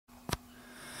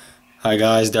Hi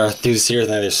guys, Darth here with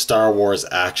another Star Wars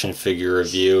action figure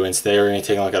review, and today we're going to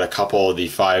take a look at a couple of the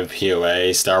 5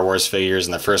 POA Star Wars figures,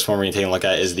 and the first one we're going to take a look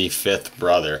at is the Fifth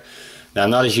Brother. Now,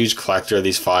 I'm not a huge collector of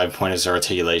these 5 point of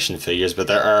articulation figures, but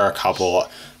there are a couple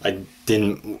I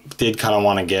did kind of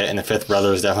want to get, and the Fifth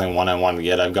Brother is definitely one I wanted to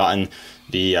get. I've gotten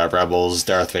the Rebels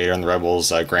Darth Vader and the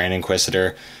Rebels Grand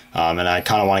Inquisitor, and I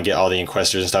kind of want to get all the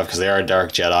Inquisitors and stuff because they are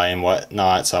Dark Jedi and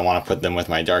whatnot, so I want to put them with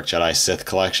my Dark Jedi Sith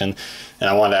collection, and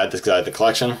I wanted to add this guy to the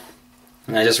collection.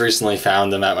 And I just recently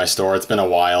found them at my store. It's been a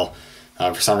while.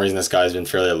 For some reason this guy's been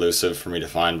fairly elusive for me to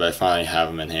find, but I finally have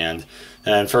him in hand.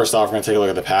 And first off, we're going to take a look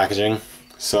at the packaging.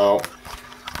 So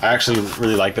I actually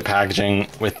really like the packaging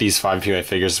with these 5 POA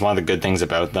figures. It's one of the good things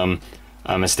about them.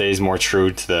 It stays more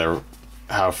true to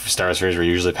how Star Wars figures were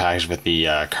usually packaged with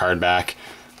the card back.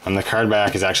 The card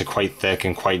back is actually quite thick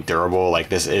and quite durable. Like,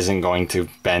 this isn't going to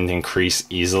bend and crease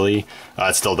easily.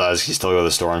 It still does. You still go to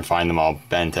the store and find them all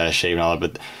bent out of shape and all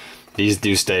that, but these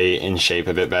do stay in shape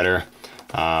a bit better.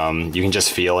 You can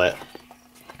just feel it.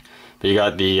 But you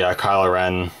got the Kylo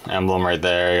Ren emblem right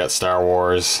there. You got Star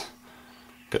Wars.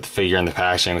 Got the figure in the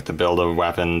packaging with the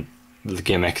build-a-weapon the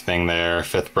gimmick thing there.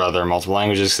 Fifth Brother, multiple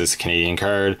languages, it's a Canadian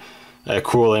card. A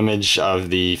cool image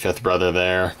of the Fifth Brother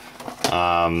there.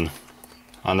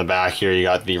 On the back here, you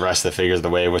got the rest of the figures of the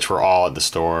wave, which were all at the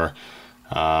store.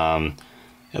 A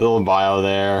little bio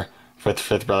there for the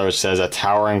Fifth Brother, which says, a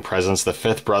towering presence, the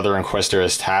Fifth Brother Inquisitor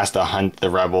is tasked to hunt the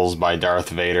rebels by Darth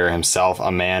Vader himself,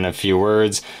 a man of few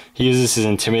words. He uses his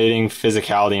intimidating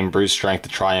physicality and brute strength to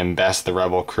try and best the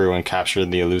rebel crew and capture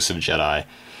the elusive Jedi.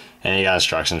 And you got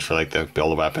instructions for like the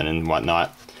build-a-weapon and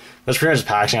whatnot. That's pretty much the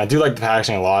packaging. I do like the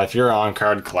packaging a lot. If you're an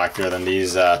on-card collector, then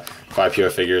these 5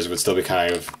 PO figures would still be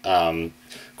kind of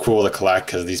cool to collect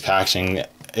because these packaging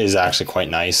is actually quite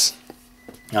nice.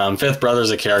 Fifth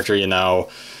Brother's a character, you know.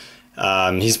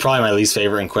 He's probably my least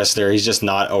favorite Inquisitor. He's just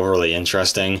not overly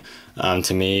interesting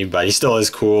to me, but he still is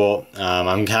cool.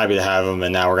 I'm happy to have him,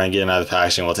 and now we're going to get him out of the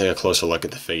packaging. We'll take a closer look at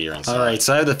the figure inside. Alright,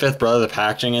 so I have the Fifth Brother, the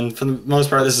packaging, and for the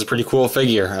most part, this is a pretty cool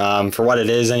figure. For what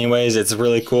it is anyways, it's a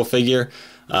really cool figure.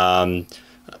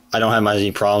 I don't have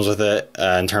any problems with it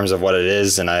in terms of what it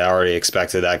is, and I already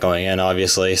expected that going in,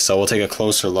 obviously. So we'll take a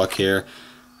closer look here.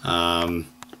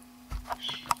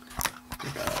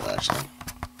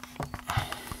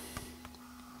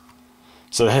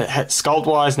 So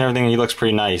sculpt-wise and everything, he looks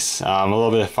pretty nice. A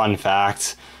little bit of fun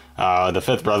fact, the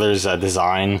Fifth Brother's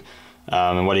design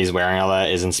and what he's wearing, all that,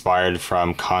 is inspired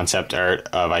from concept art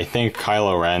of, I think,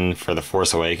 Kylo Ren for The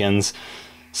Force Awakens.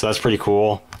 So that's pretty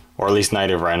cool. Or at least Knight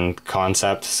of Ren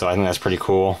concept, so I think that's pretty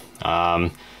cool.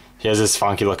 He has this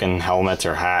funky looking helmet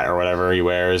or hat or whatever he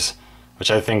wears,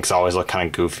 which I think's always look kind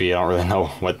of goofy. I don't really know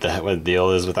what the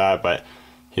deal is with that, but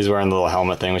he's wearing the little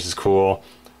helmet thing, which is cool.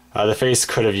 The face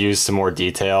could have used some more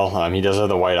detail. He does have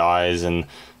the white eyes, and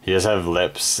he does have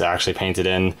lips actually painted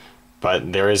in,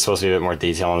 but there is supposed to be a bit more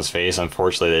detail on his face.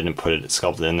 Unfortunately, they didn't put it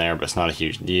sculpted in there, but it's not a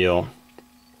huge deal.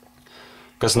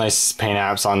 Got some nice paint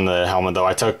apps on the helmet though.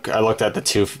 I looked at the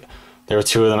two. There were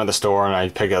 2 of them at the store, and I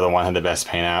picked out the one that had the best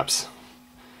paint apps.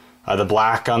 The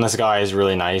black on this guy is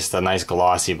really nice. The nice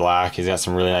glossy black. He's got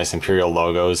some really nice Imperial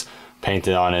logos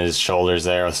painted on his shoulders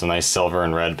there with some nice silver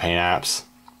and red paint apps.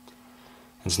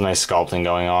 And some nice sculpting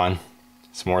going on.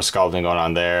 Some more sculpting going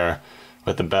on there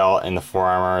with the belt and the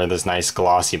forearmor. This nice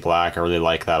glossy black. I really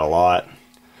like that a lot.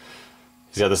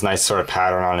 He's got this nice sort of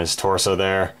pattern on his torso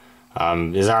there.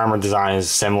 His armor design is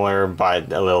similar,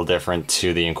 but a little different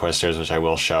to the Inquisitors, which I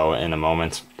will show in a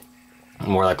moment.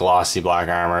 More like glossy black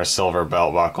armor, silver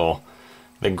belt buckle,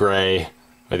 the gray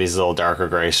with these little darker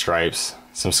gray stripes,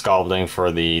 some sculpting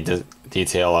for the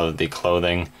detail of the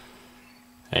clothing,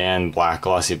 and black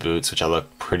glossy boots, which I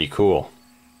look pretty cool.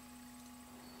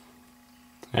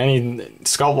 And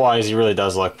sculpt-wise, he really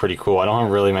does look pretty cool. I don't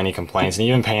have really many complaints, and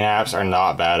even paint apps are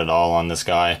not bad at all on this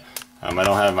guy. I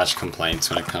don't have much complaints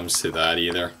when it comes to that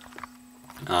either.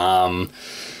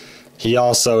 He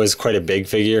also is quite a big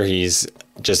figure. He's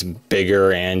just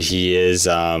bigger, and he is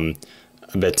a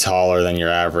bit taller than your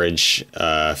average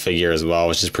figure as well,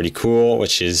 which is pretty cool,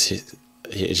 which is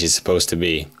he's supposed to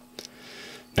be.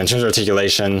 Now, in terms of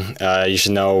articulation, you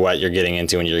should know what you're getting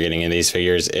into when you're getting into these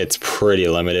figures. It's pretty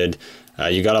limited.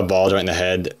 You got a ball joint in the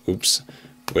head. Oops.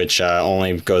 Which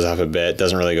only goes up a bit,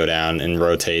 doesn't really go down, and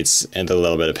rotates into a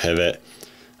little bit of pivot.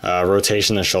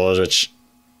 Rotation in the shoulders, which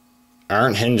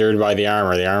aren't hindered by the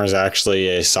armor. The armor is actually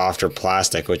a softer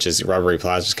plastic, which is rubbery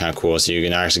plastic, which is kind of cool, so you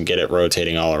can actually get it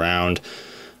rotating all around.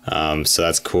 So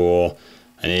that's cool.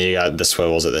 And then you got the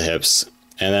swivels at the hips.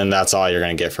 And then that's all you're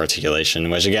going to get for articulation,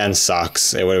 which again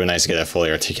sucks. It would have been nice to get a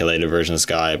fully articulated version of this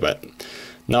guy, but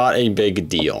not a big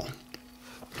deal.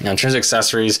 Now in terms of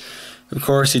accessories, of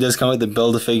course he does come with the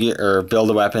build a figure or build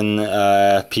a weapon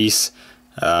piece,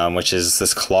 which is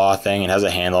this claw thing. It has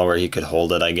a handle where he could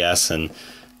hold it, I guess, and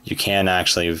you can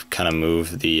actually kind of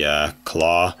move the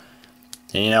claw.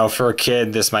 And, you know, for a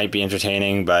kid this might be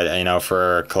entertaining, but you know,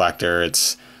 for a collector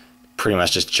it's pretty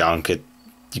much just junk.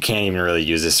 You can't even really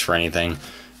use this for anything.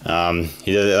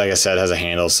 He does, like I said, has a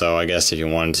handle, so I guess if you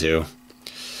wanted to,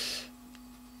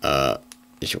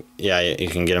 yeah, you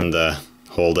can get him to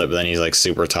hold it, but then he's like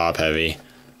super top heavy.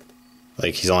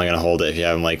 Like he's only gonna hold it if you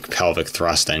have him like pelvic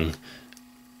thrusting.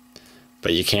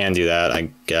 But you can do that, I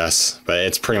guess. But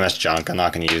it's pretty much junk. I'm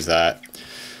not gonna use that.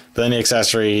 But then the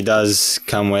accessory he does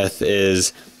come with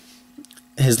is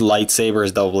his lightsaber,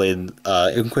 his double-bladed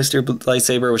Inquisitor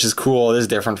lightsaber, which is cool. It is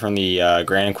different from the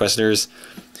Grand Inquisitors.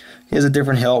 He has a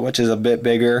different hilt, which is a bit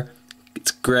bigger.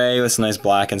 It's gray with some nice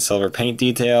black and silver paint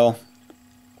detail.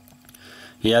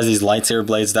 He has these lightsaber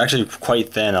blades. They're actually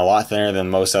quite thin, a lot thinner than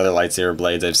most other lightsaber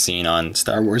blades I've seen on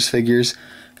Star Wars figures.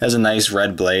 It has a nice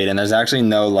red blade, and there's actually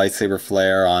no lightsaber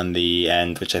flare on the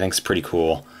end, which I think is pretty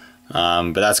cool.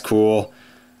 But that's cool.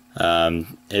 It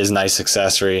is a nice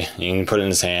accessory. You can put it in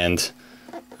his hand,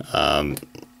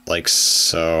 like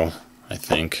so, I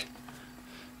think,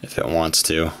 if it wants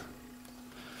to.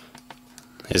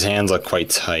 His hands look quite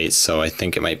tight, so I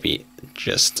think it might be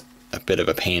just a bit of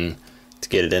a pain to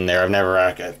get it in there. I've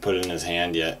never put it in his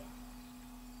hand yet.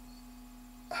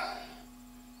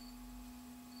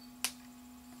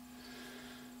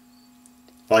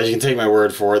 Well, you can take my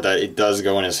word for it that it does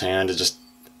go in his hand. It just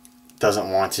doesn't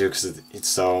want to because it's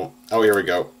so... Oh, here we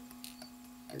go.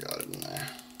 I got it in there.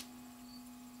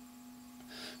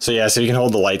 So yeah, so you can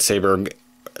hold the lightsaber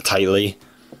tightly.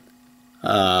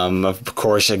 Of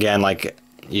course, again, like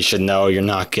you should know, you're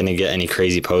not going to get any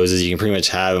crazy poses. You can pretty much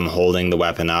have him holding the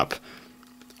weapon up,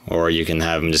 or you can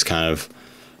have him just kind of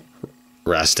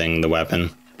resting the weapon.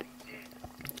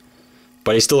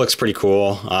 But he still looks pretty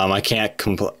cool. I can't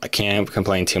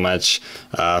complain too much.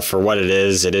 For what it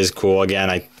is cool. Again,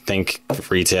 I think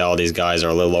retail these guys are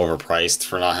a little overpriced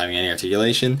for not having any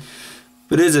articulation.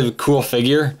 But it is a cool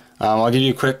figure. I'll give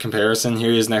you a quick comparison.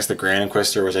 Here he is next to the Grand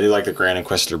Inquisitor, which I do like the Grand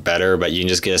Inquisitor better, but you can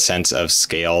just get a sense of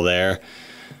scale there.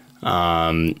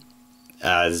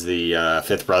 As the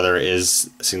fifth brother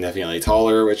is significantly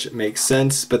taller, which makes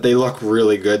sense, but they look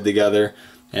really good together.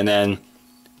 And then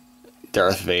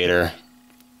Darth Vader,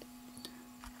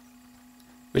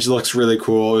 which looks really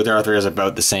cool. Darth Vader is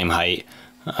about the same height.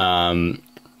 The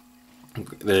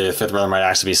fifth brother might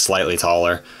actually be slightly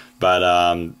taller,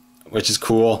 but which is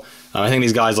cool. I think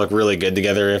these guys look really good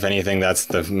together. If anything, that's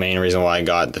the main reason why I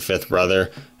got the fifth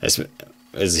brother.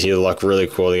 Is he look really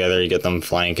cool together. You get them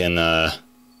flanking,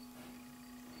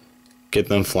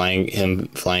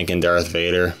 flanking Darth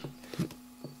Vader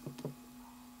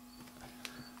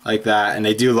like that, and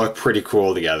they do look pretty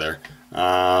cool together.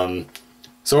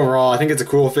 So overall, I think it's a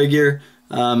cool figure.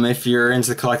 If you're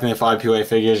into collecting the 5 POA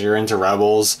figures, you're into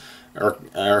Rebels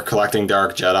or collecting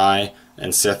Dark Jedi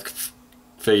and Sith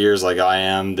figures like I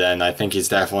am, then I think it's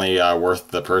definitely worth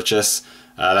the purchase.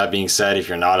 That being said, if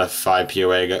you're not a 5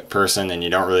 POA person and you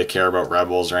don't really care about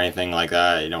Rebels or anything like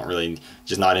that, you don't really,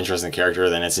 just not interested in the character,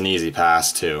 then it's an easy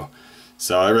pass too.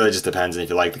 So it really just depends if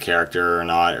you like the character or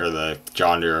not, or the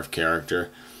genre of character.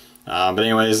 But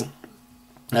anyways,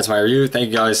 that's my review.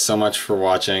 Thank you guys so much for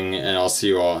watching, and I'll see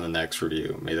you all in the next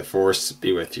review. May the Force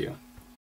be with you.